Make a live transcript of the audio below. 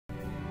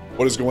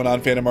What is going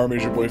on, Phantom Army?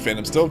 It's your boy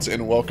Phantom Stilts,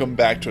 and welcome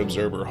back to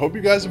Observer. Hope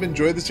you guys have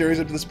enjoyed the series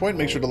up to this point.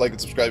 Make sure to like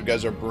and subscribe if you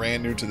guys are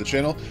brand new to the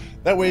channel.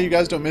 That way you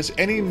guys don't miss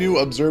any new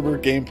Observer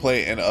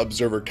gameplay and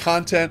Observer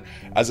content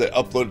as I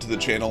upload it to the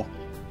channel.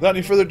 Without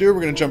any further ado, we're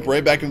going to jump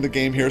right back into the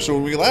game here. So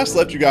when we last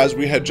left you guys,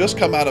 we had just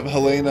come out of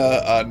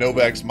Helena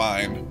Novak's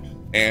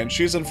mine, and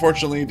she's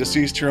unfortunately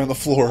deceased here on the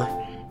floor.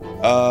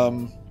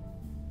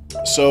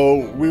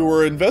 So we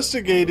were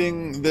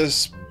investigating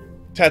this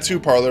tattoo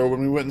parlor when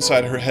we went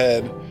inside her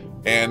head.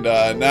 And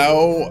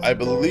now I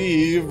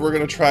believe we're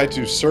going to try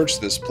to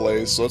search this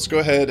place. So let's go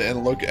ahead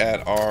and look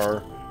at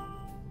our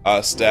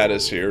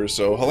status here.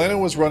 So Helena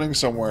was running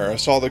somewhere. I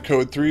saw the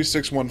code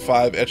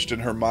 3615 etched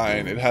in her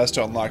mind. It has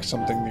to unlock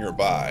something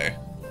nearby.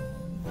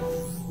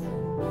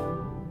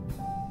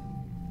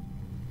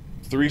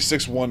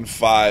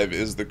 3615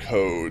 is the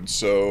code.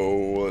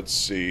 So let's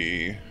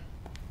see.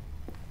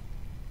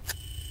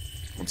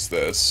 What's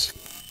this?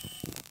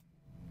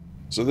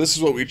 So this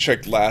is what we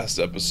checked last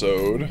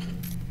episode.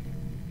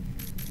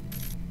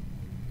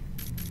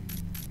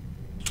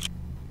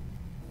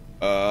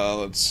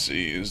 Let's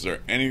see, is there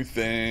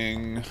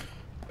anything...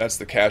 That's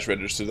the cash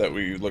register that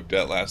we looked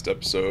at last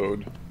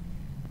episode.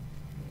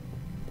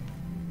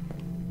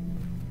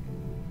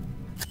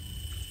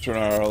 Turn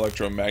on our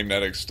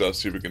electromagnetic stuff,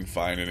 see if we can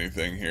find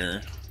anything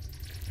here.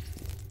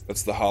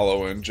 That's the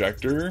hollow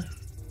injector.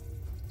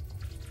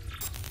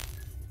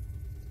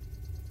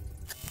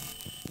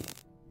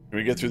 Can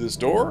we get through this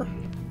door?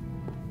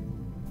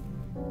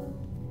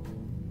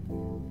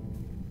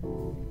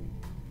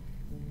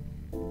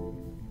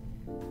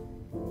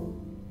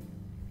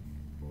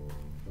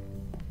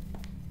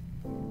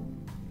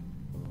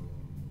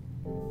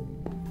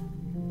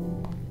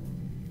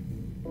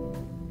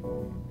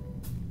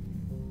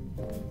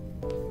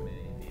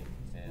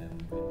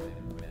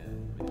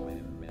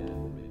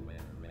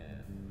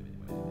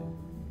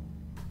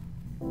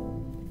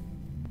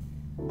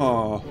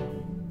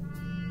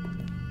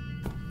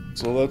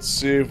 So let's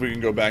see if we can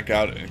go back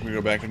out. Can we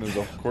go back into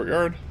the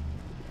courtyard?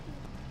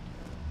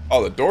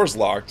 Oh, the door's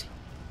locked.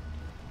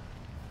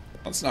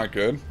 That's not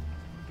good.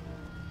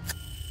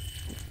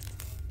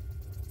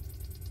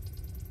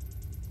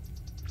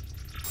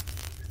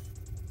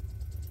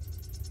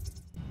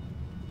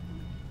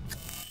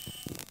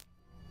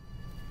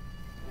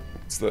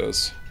 What's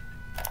this?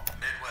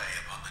 Midway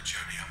upon the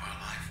journey of our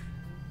life,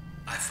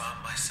 I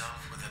found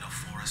myself within a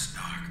forest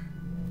dark,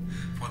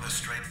 for the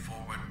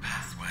straightforward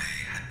pathway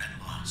had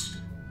been lost.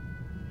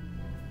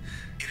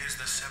 It is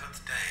the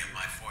 7th day of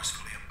my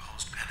forcefully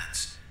imposed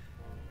penance,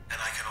 and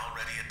I can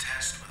already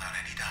attest without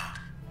any doubt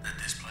that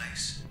this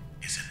place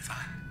is in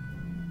fact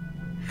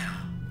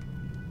hell.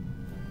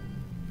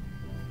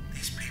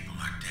 These people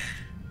are dead,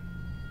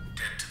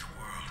 dead to the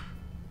world.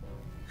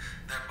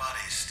 Their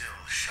bodies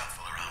still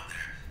shuffle around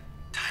their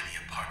tiny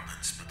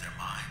apartments, but their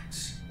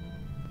minds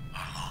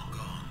are long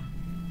gone.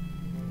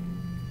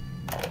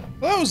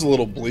 That was a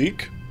little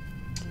bleak.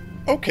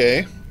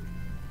 Okay.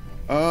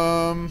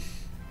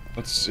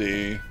 Let's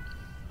see.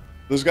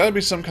 There's got to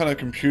be some kind of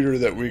computer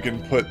that we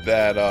can put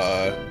that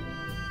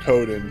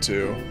code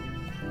into.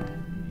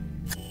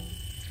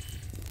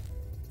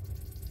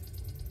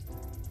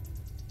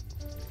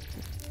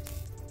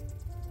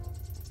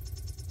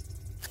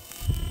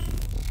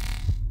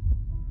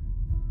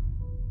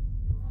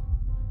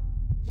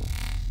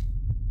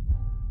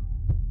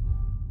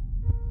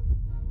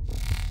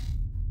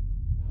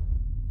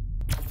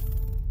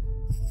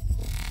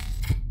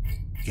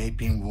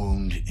 Gaping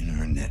wound in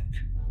her neck.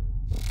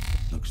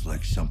 Looks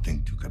like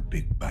something took a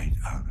big bite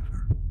out of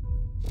her.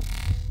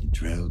 The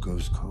trail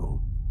goes cold.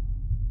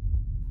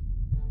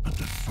 What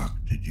the fuck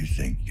did you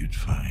think you'd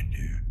find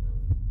here?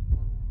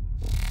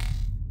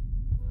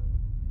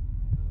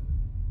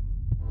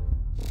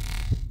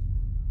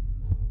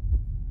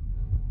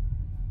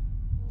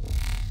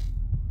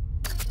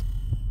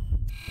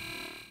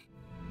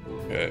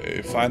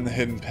 Okay, find the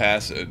hidden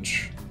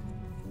passage.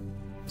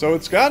 So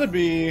it's gotta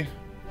be...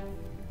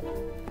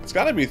 It's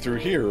gotta be through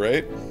here,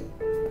 right?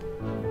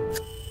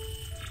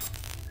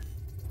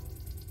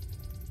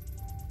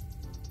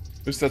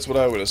 At least that's what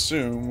I would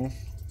assume.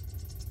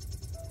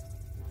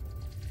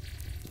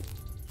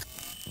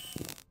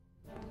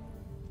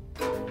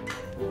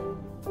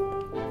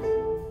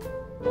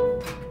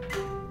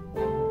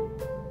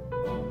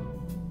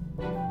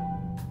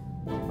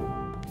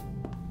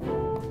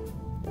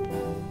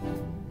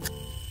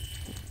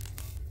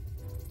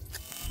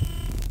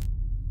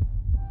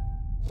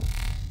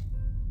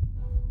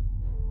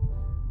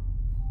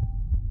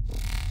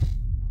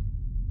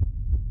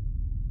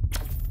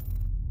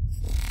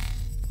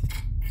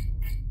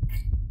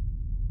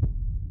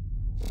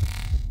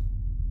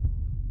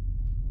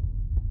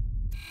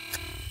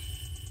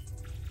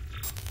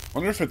 I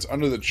wonder if it's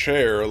under the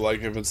chair,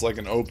 like if it's like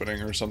an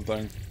opening or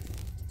something.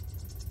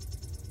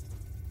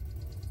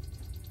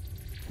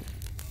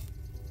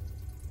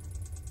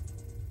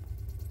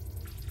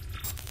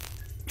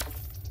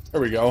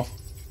 There we go.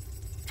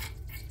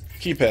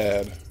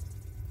 Keypad.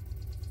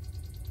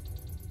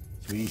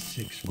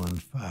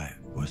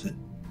 3615, was it?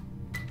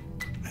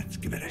 That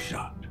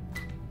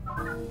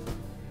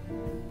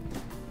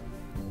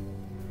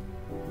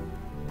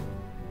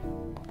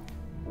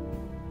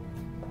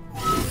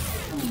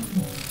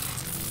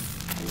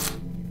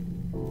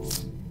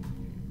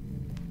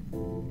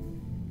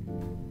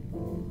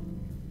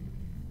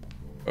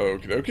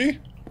Okie dokie.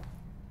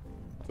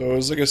 So it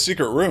was like a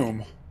secret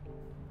room.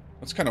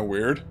 That's kind of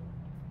weird.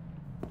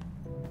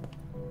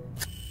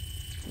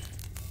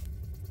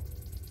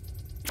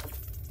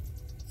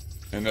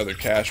 Another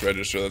cash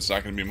register that's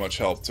not going to be much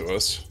help to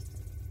us.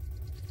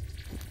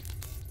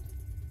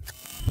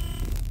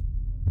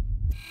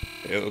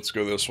 Okay, let's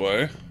go this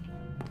way.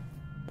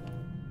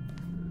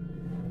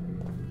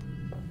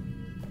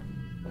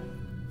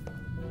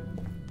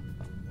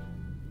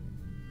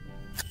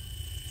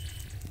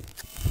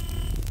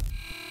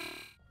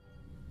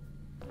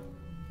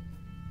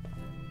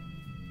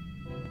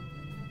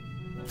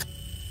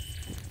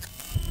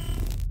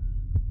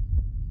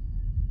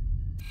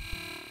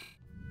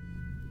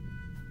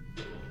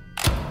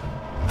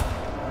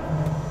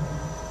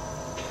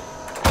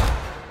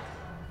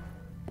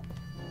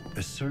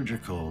 A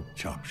surgical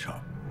chop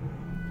shop.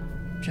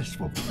 Just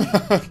what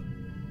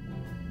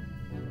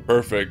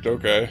Perfect,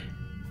 okay.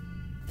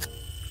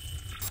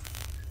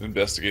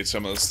 Investigate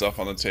some of the stuff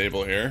on the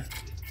table here.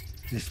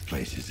 This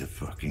place is a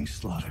fucking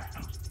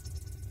slaughterhouse.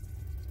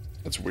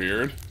 That's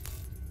weird.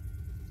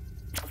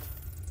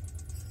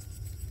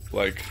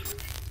 Like,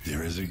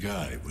 There is a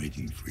guy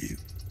waiting for you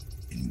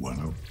in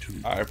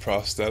 102. eye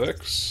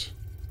prosthetics.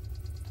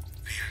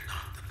 Fear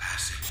not the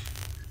passage,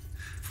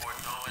 for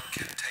no one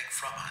can take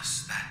from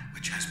us that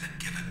which has been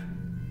given.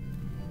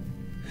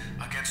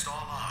 Against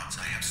all odds,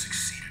 I have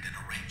succeeded in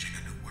arranging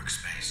a new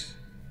workspace.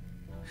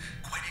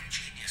 Quite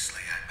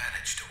ingeniously, I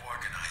managed to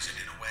organize it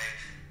in a way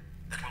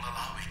that will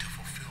allow me to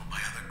fulfill my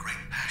other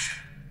great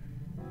passion.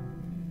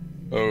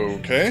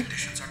 Okay.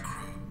 Conditions are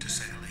crude, to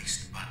say the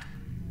least, but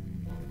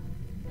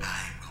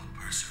I will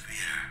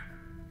persevere,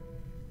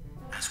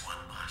 as one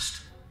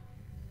must.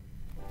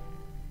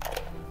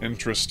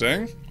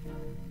 Interesting.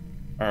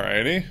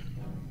 Alrighty.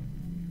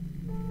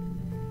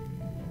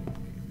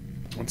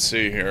 Let's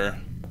see here.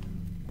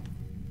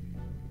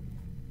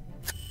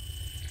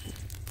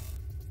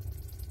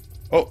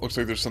 Oh, looks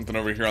like there's something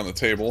over here on the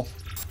table.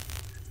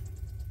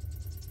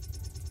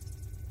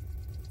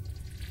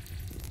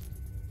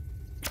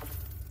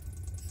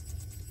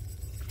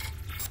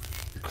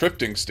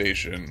 Crypting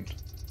station.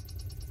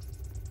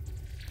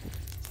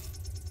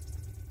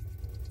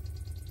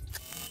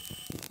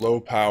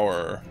 Low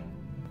power.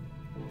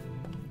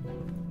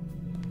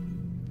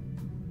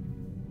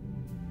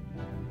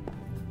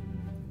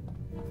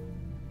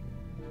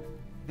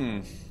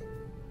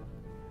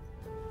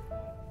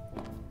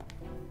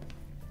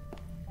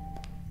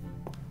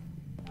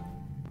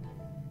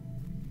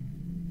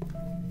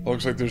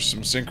 Looks like there's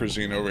some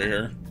synchrosine over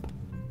here.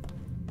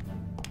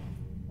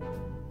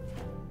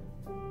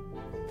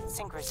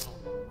 Synchrosine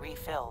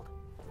refilled.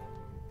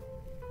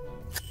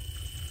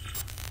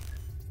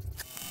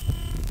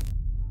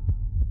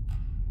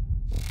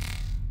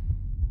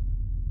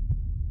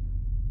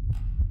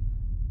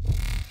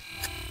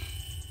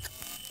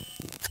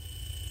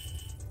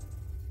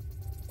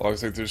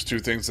 Looks like there's two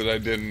things that I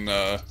didn't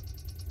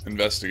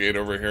investigate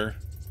over here.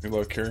 Let me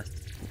look here.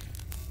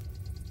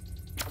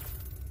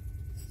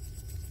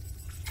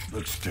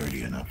 Looks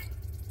sturdy enough.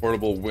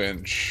 Portable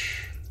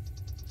winch.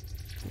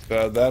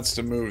 That's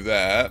to move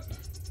that.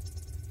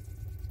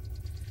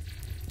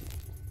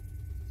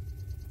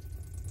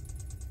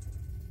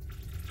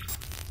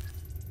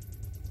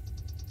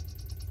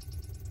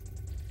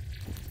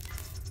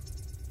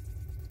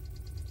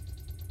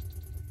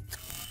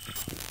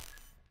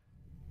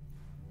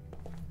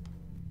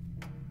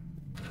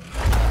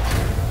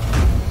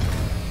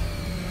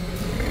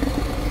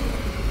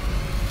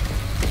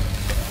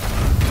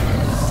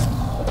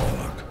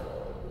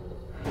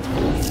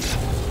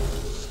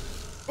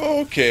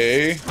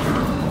 Okay.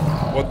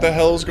 What the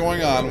hell is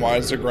going on? Why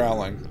is it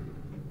growling?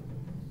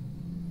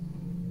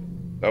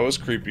 That was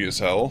creepy as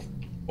hell.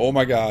 Oh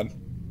my god.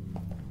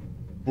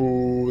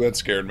 Ooh, that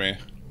scared me.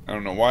 I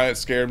don't know why it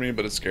scared me,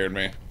 but it scared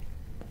me.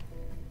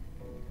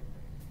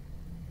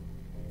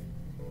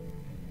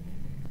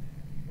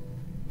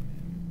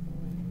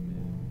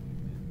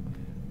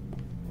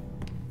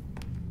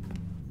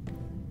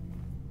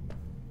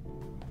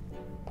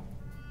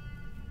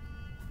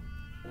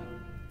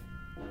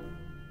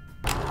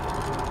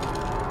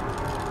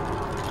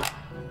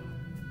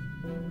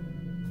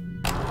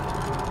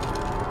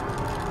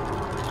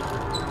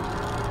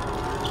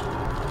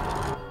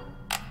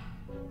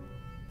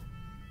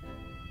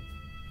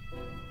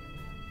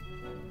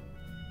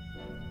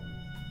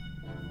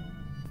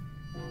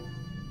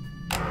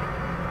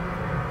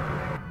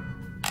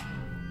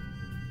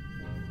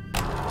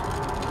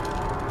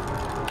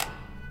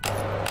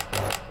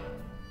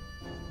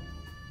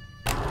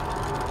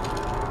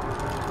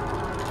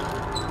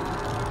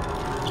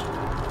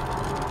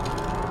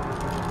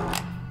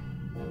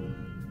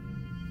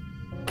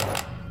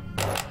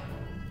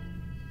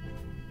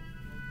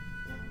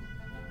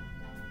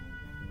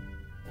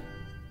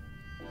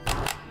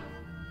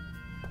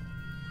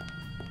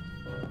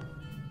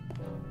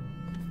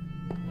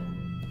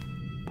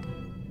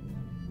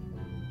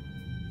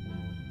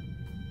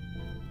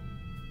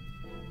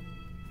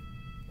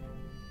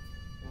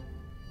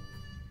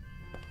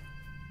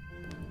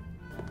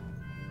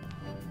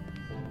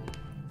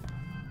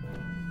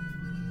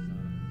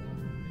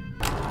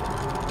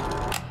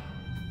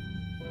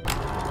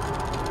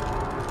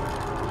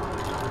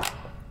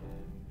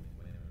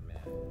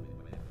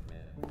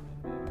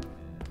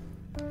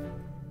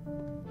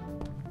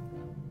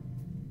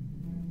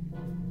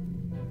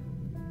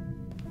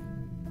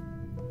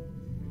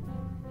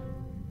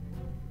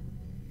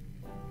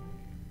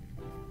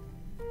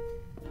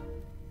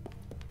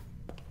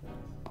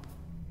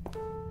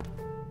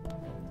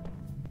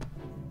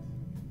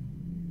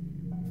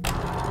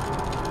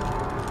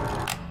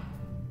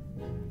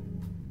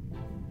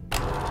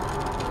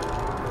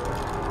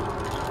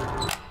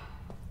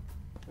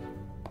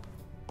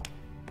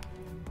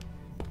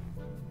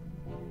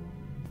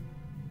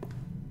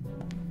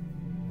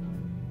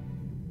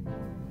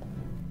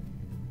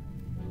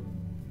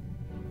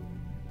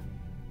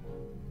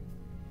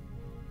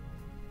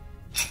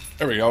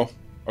 There we go.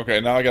 Okay,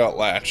 now I got it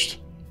latched.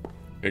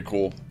 Okay,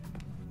 cool.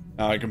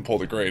 Now I can pull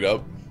the grate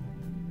up.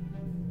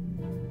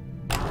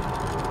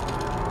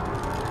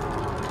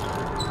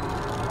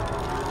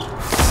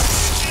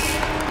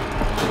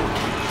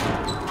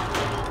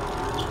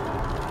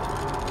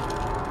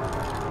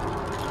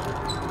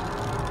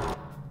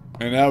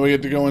 And now we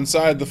get to go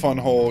inside the fun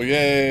hole.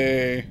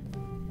 Yay!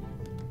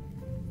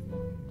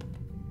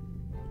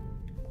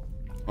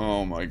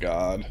 Oh my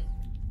god.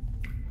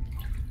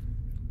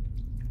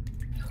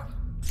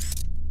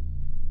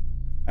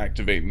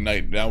 Activate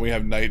night. Now we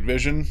have night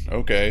vision?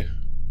 Okay.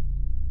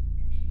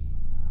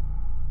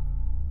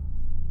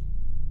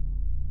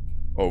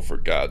 Oh, for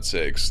God's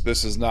sakes.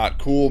 This is not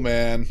cool,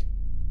 man.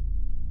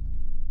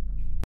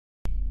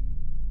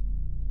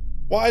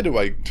 Why do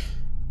I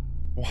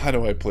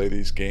play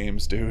these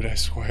games, dude? I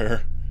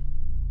swear.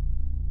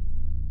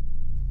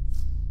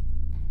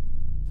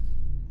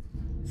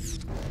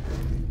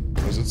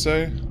 What does it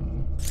say?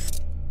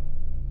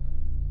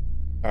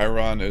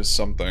 Chiron is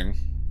something.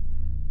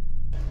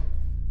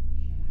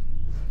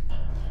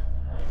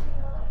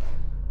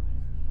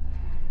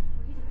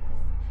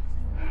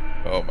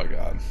 Oh my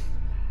god.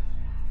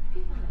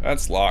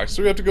 That's locked.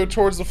 So we have to go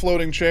towards the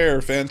floating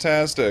chair.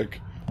 Fantastic.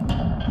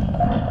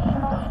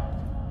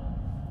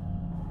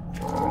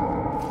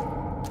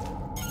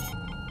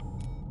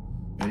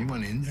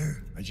 Anyone in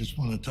there? I just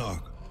want to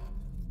talk.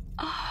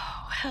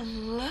 Oh,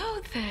 hello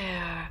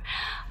there.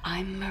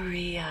 I'm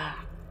Maria.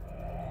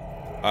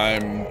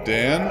 I'm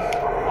Dan.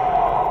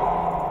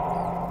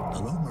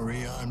 Hello,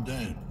 Maria. I'm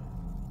Dan.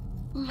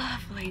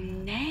 Lovely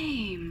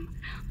name.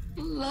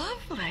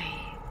 Lovely.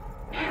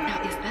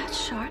 Now, is that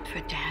short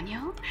for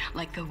Daniel?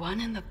 Like the one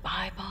in the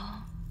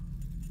Bible?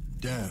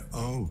 Dan.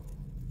 Oh,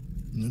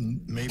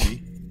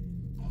 maybe.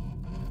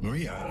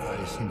 Maria,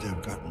 I seem to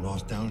have gotten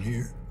lost down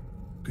here.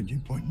 Could you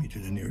point me to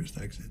the nearest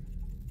exit?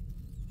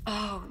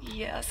 Oh,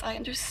 yes, I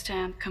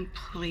understand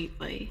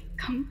completely.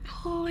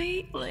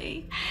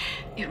 Completely.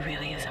 It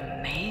really is a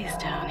maze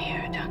down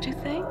here, don't you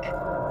think?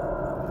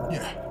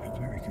 Yeah,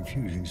 very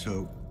confusing.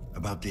 So,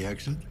 about the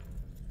exit?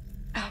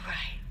 All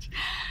right.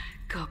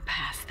 Go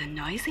past the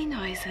noisy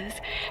noises,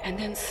 and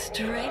then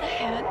straight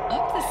ahead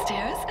up the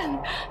stairs, and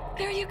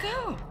there you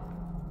go.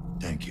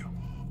 Thank you.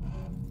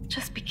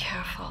 Just be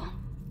careful.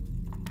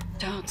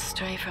 Don't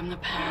stray from the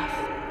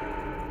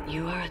path.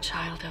 You are a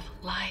child of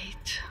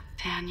light,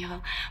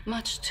 Daniel.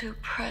 Much too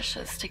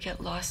precious to get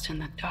lost in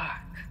the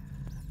dark.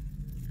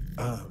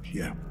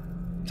 Yeah.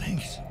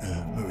 Thanks,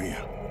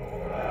 Maria.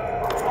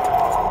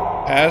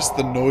 Past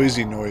the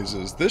noisy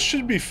noises. This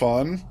should be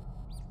fun.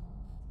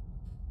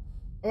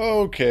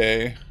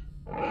 Okay.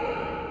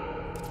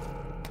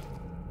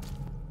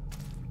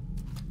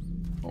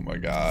 Oh my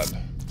god.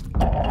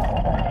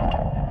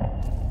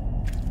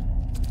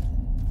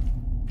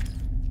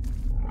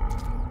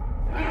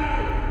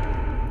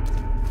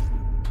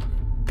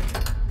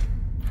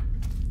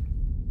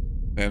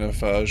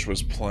 Manifage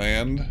was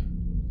planned.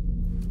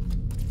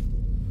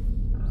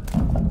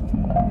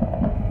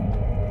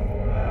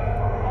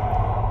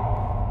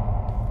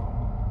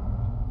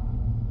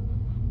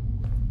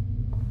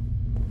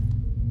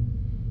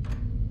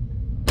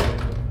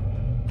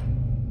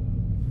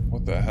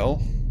 What the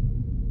hell?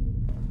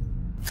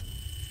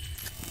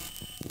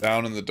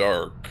 Down in the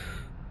dark.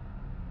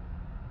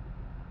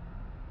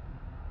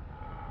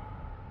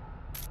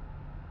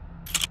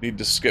 Need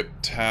to skip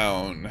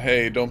town.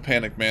 Hey, don't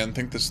panic, man.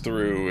 Think this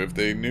through. If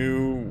they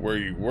knew where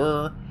you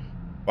were,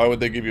 why would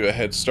they give you a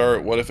head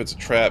start? What if it's a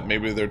trap?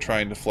 Maybe they're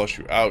trying to flush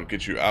you out,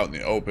 get you out in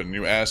the open.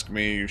 You ask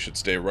me, you should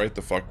stay right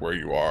the fuck where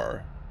you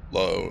are.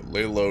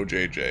 Lay low,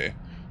 JJ.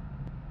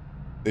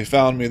 They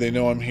found me. They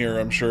know I'm here.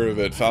 I'm sure of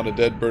it. Found a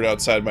dead bird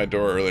outside my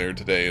door earlier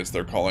today. It's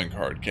their calling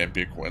card. Can't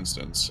be a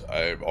coincidence.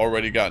 I've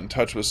already got in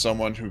touch with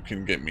someone who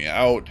can get me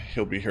out.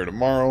 He'll be here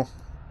tomorrow.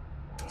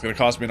 It's gonna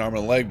cost me an arm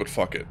and a leg, but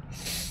fuck it.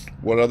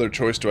 What other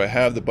choice do I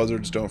have? The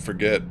buzzards don't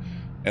forget,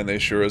 and they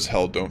sure as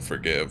hell don't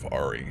forgive.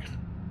 Ari.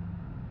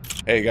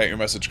 Hey, got your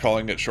message.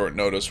 Calling it short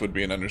notice would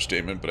be an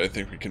understatement, but I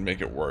think we can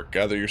make it work.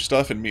 Gather your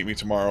stuff and meet me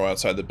tomorrow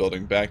outside the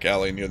building, back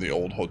alley near the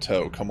old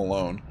hotel. Come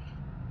alone.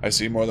 I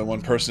see more than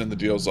one person in the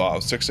deal's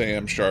off. 6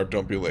 a.m. sharp.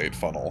 Don't be late.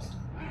 Funnel.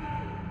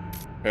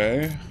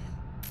 Okay.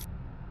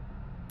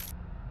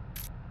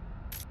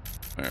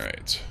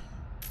 Alright.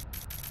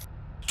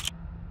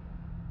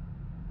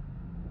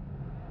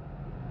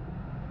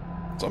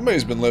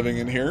 Somebody's been living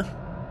in here.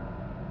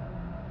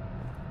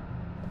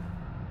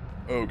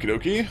 Okie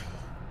dokie.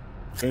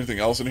 Anything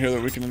else in here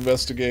that we can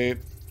investigate?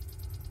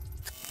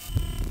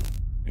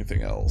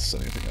 Anything else?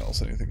 Anything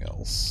else? Anything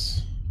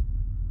else?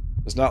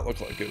 Does not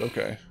look like it.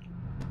 Okay.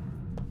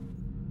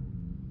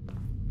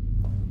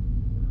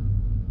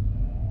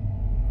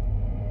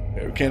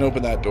 Okay, we can't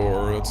open that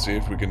door. Let's see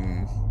if we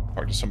can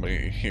talk to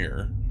somebody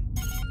here.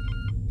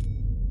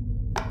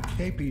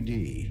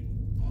 KPD,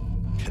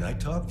 can I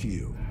talk to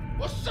you?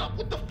 What's up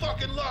with the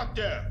fucking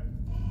lockdown?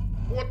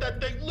 I want that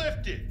thing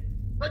lifted.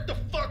 Right the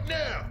fuck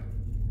now.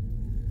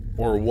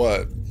 Or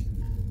what?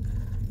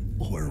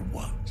 Or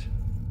what?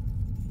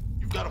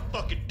 You got a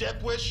fucking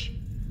death wish?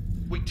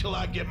 Wait till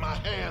I get my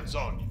hands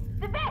on you.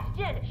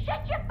 Sebastian,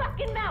 shut your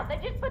fucking mouth. I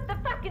just put the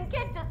fucking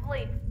kid to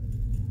sleep.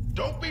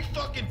 Don't be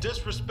fucking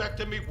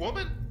disrespecting me,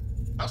 woman.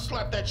 I'll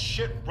slap that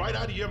shit right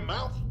out of your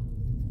mouth.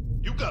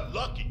 You got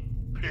lucky,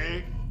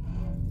 pig.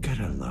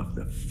 Gotta love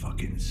the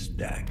fucking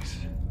stacks.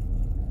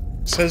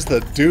 Says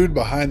the dude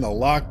behind the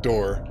locked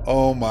door.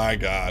 Oh my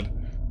god.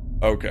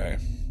 Okay.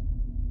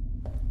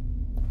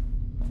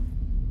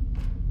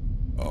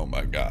 Oh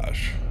my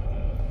gosh.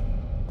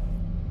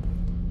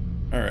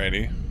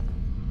 Alrighty.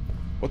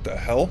 What the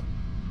hell?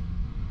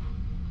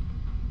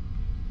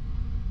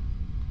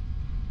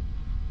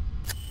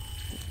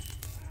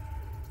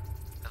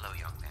 Hello,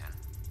 young man.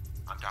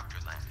 I'm Dr.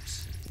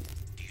 Landis.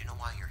 Do you know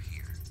why you're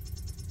here?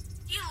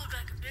 You look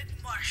like a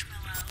big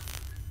marshmallow.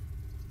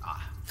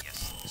 Ah,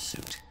 yes, the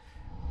suit.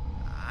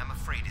 I'm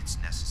afraid it's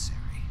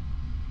necessary.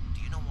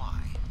 Do you know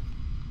why?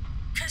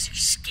 'Cause you're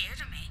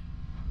scared of me.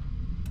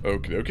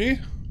 Okie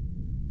dokie.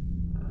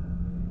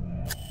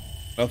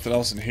 Nothing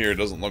else in here,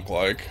 doesn't look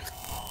like.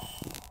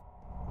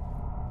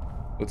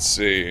 Let's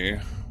see.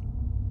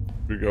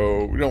 We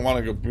don't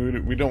want to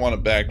go, we don't want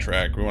to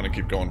backtrack, we want to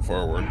keep going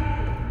forward.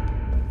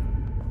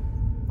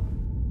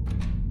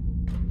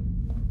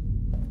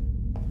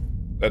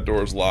 That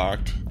door's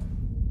locked.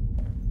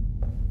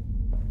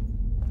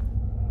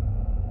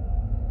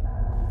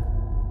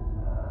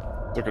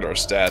 Look at our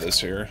status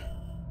here.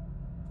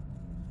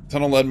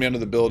 Tunnel led me under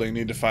the building.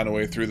 Need to find a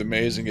way through the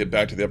maze and get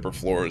back to the upper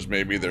floors.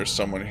 Maybe there's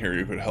someone here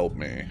who could help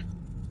me.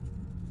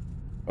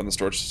 Find the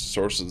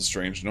source of the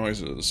strange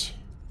noises.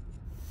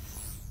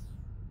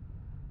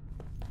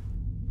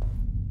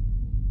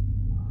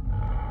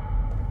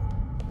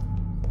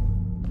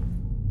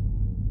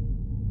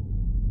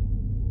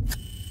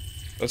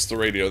 That's the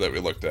radio that we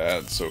looked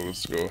at, so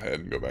let's go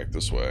ahead and go back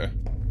this way.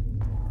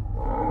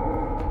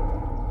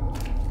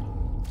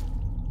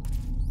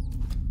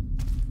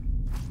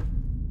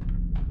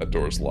 That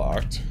door's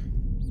locked.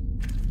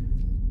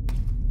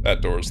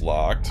 That door's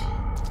locked.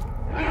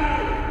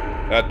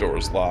 That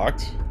door's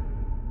locked.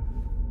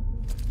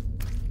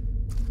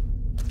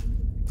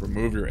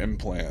 Remove your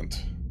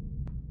implant.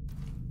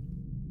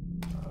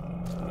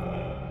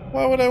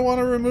 Why would I want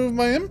to remove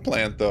my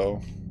implant,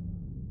 though?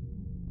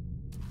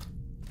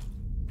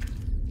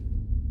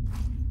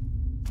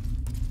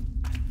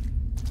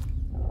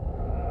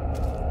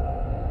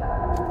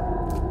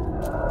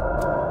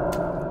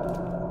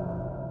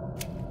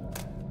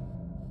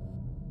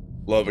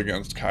 Love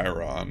against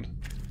Chiron.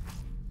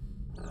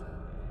 I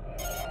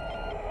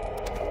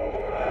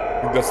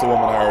think that's the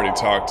woman I already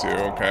talked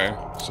to, okay.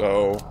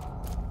 So,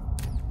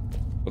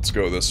 let's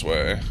go this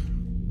way.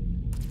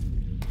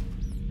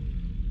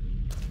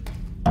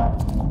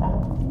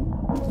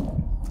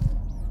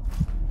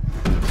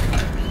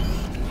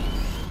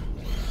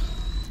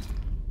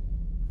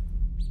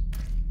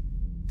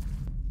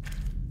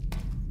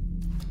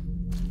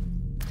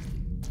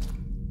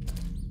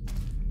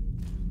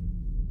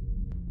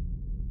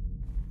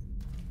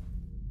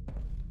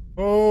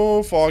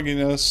 Oh,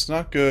 fogginess.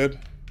 Not good.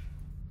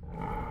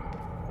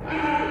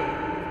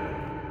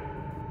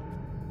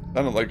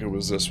 Sounded like it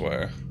was this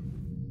way.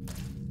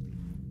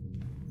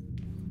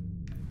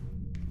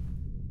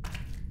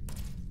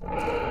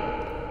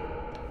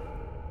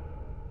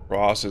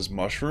 Ross's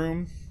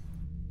mushroom?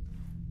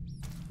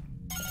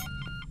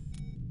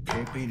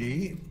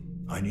 KPD,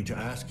 I need to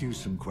ask you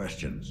some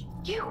questions.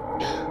 You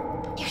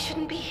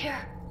shouldn't be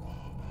here.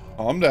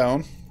 Calm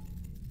down.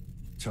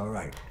 It's all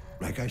right.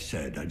 Like I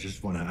said, I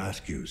just want to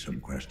ask you some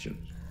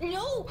questions.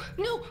 No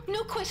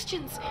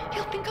questions.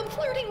 He'll think I'm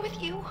flirting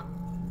with you.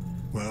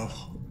 Well,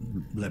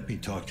 let me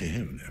talk to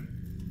him then.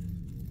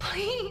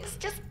 Please,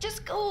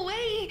 just go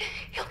away.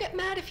 He'll get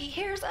mad if he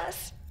hears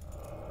us.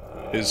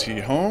 Is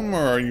he home,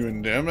 or are you in...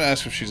 I'm gonna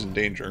ask if she's in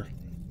danger.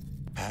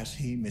 Has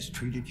he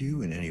mistreated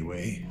you in any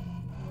way?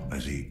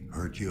 Has he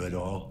hurt you at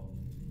all?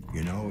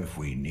 You know, if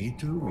we need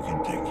to, we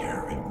can take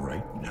care of him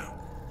right now.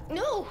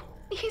 No,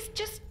 he's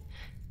just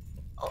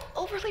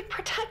overly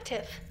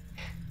protective.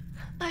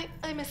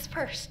 I'm his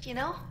first, you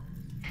know?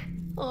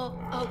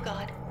 Oh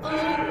God. Oh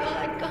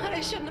God, I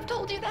shouldn't have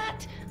told you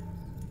that.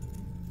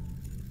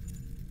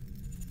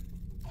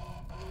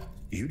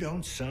 You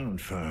don't sound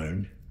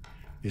fine.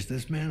 Is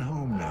this man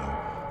home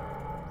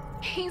now?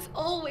 He's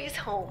always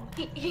home.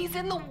 He's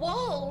in the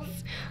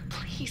walls.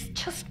 Please,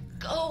 just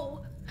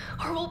go,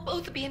 or we'll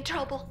both be in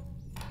trouble.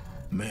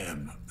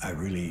 Ma'am, I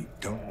really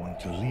don't want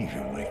to leave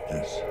him like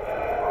this.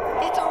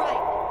 It's all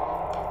right.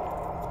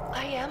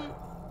 I am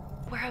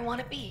where I want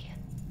to be.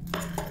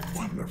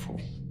 Wonderful.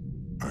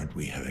 Aren't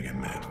we having a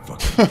mad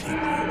fucking tea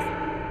party?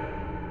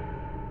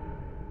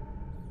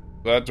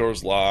 That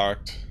door's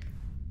locked.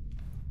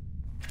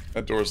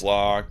 That door's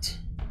locked.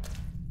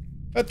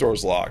 That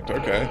door's locked,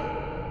 okay.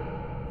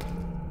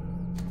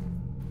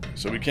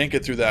 So we can't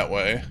get through that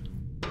way.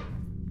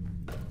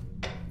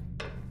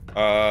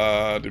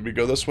 Did we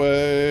go this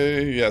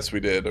way? Yes, we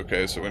did.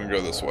 Okay, so we're gonna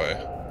go this way.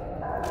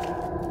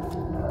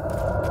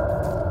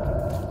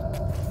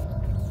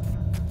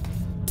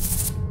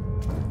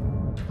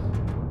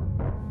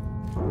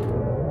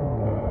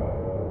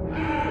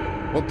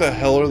 What the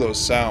hell are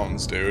those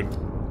sounds, dude?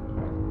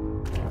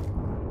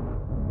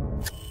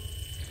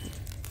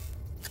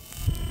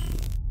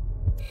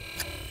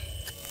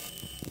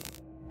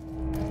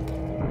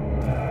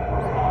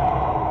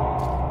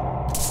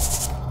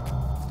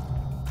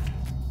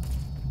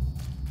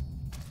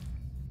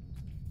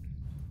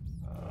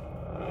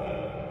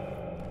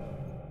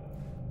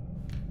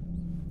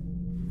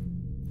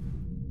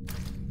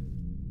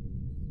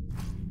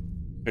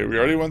 Okay, we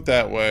already went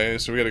that way,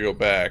 so we gotta go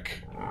back.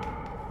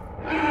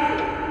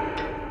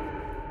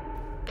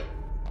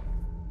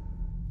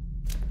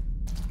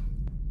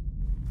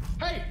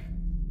 Hey!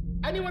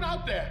 Anyone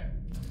out there?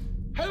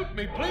 Help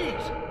me,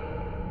 please!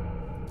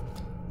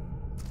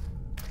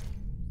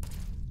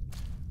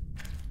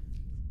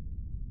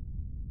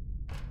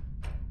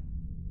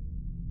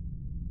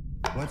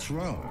 What's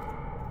wrong?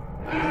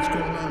 What's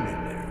going on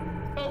in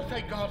there? Oh,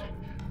 thank God.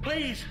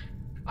 Please!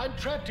 I'm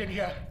trapped in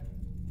here.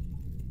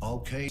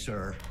 Okay,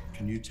 sir.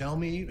 Can you tell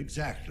me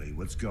exactly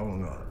what's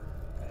going on?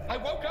 I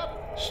woke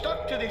up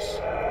stuck to this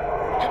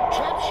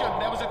contraption.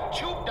 There was a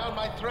tube down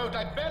my throat.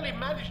 I barely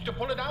managed to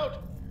pull it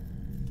out.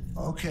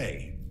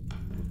 Okay.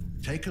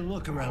 Take a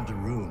look around the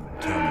room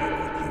and tell me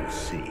what you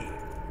see.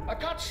 I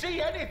can't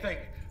see anything.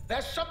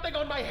 There's something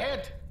on my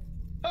head.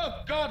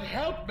 Oh, God,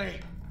 help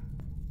me.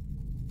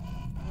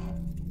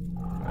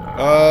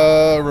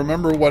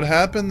 Remember what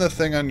happened? The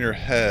thing on your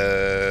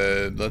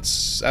head.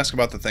 Let's ask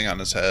about the thing on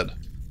his head.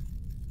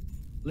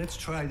 Let's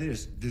try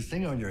this. The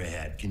thing on your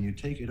head, can you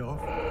take it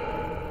off?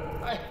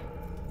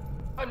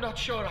 I'm not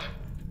sure.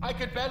 I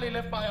could barely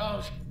lift my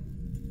arms.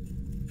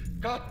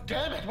 God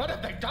damn it, what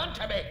have they done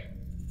to me?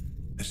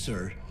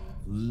 Sir,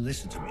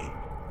 listen to me.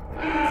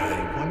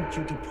 I want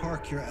you to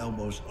park your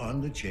elbows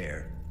on the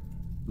chair,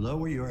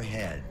 lower your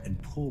head,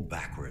 and pull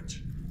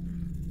backwards.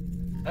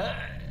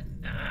 Thanks.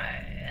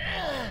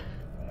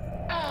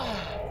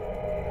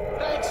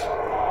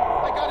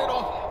 I got it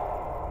off.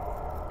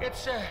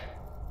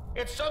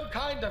 It's some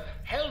kind of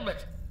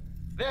helmet.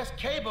 There's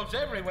cables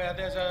everywhere.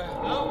 There's a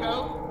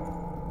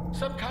logo.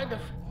 Some kind of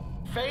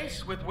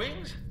face with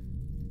wings.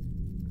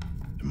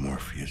 The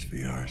Morpheus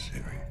VR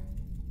series.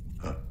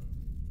 Huh?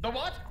 The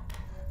what?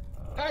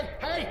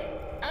 Hey!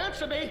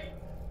 Answer me!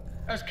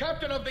 As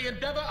captain of the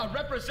Endeavor, a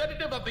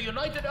representative of the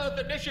United Earth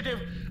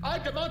Initiative, I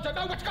demand to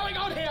know what's going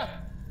on here!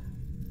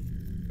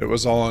 It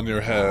was all on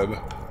your head.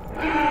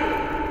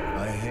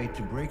 I hate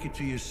to break it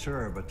to you,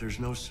 sir, but there's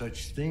no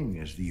such thing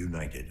as the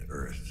United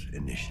Earth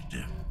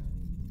Initiative.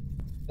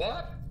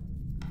 What?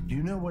 Do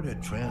you know what a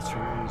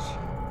transfer is?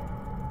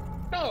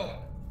 No!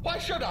 Why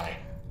should I?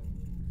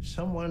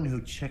 Someone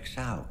who checks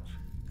out,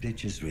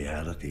 ditches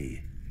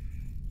reality,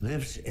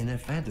 lives in a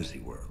fantasy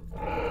world.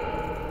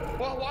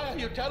 Well, why are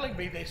you telling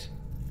me this?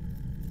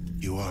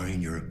 You are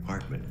in your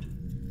apartment.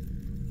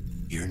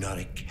 You're not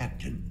a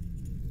captain.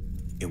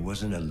 It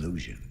was an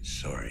illusion,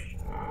 sorry.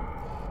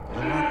 The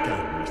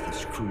lockdown must have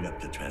screwed up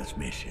the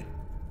transmission.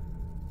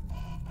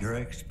 You're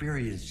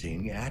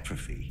experiencing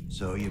atrophy,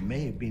 so you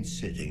may have been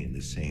sitting in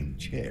the same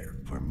chair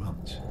for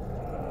months.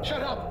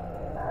 Shut up!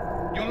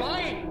 You're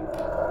lying!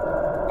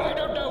 I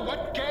don't know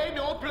what game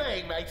you're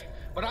playing, mate,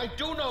 but I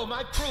do know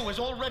my crew is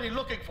already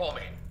looking for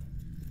me.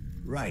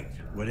 Right,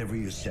 whatever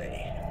you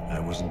say. I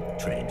wasn't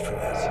trained for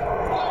this.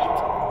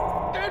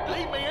 Wait! Don't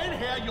leave me in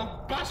here, you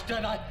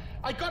bastard!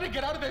 I gotta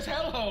get out of this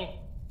hellhole!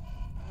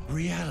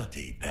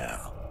 Reality,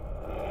 pal.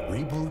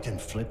 Reboot and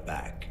flip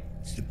back.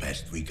 It's the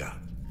best we got.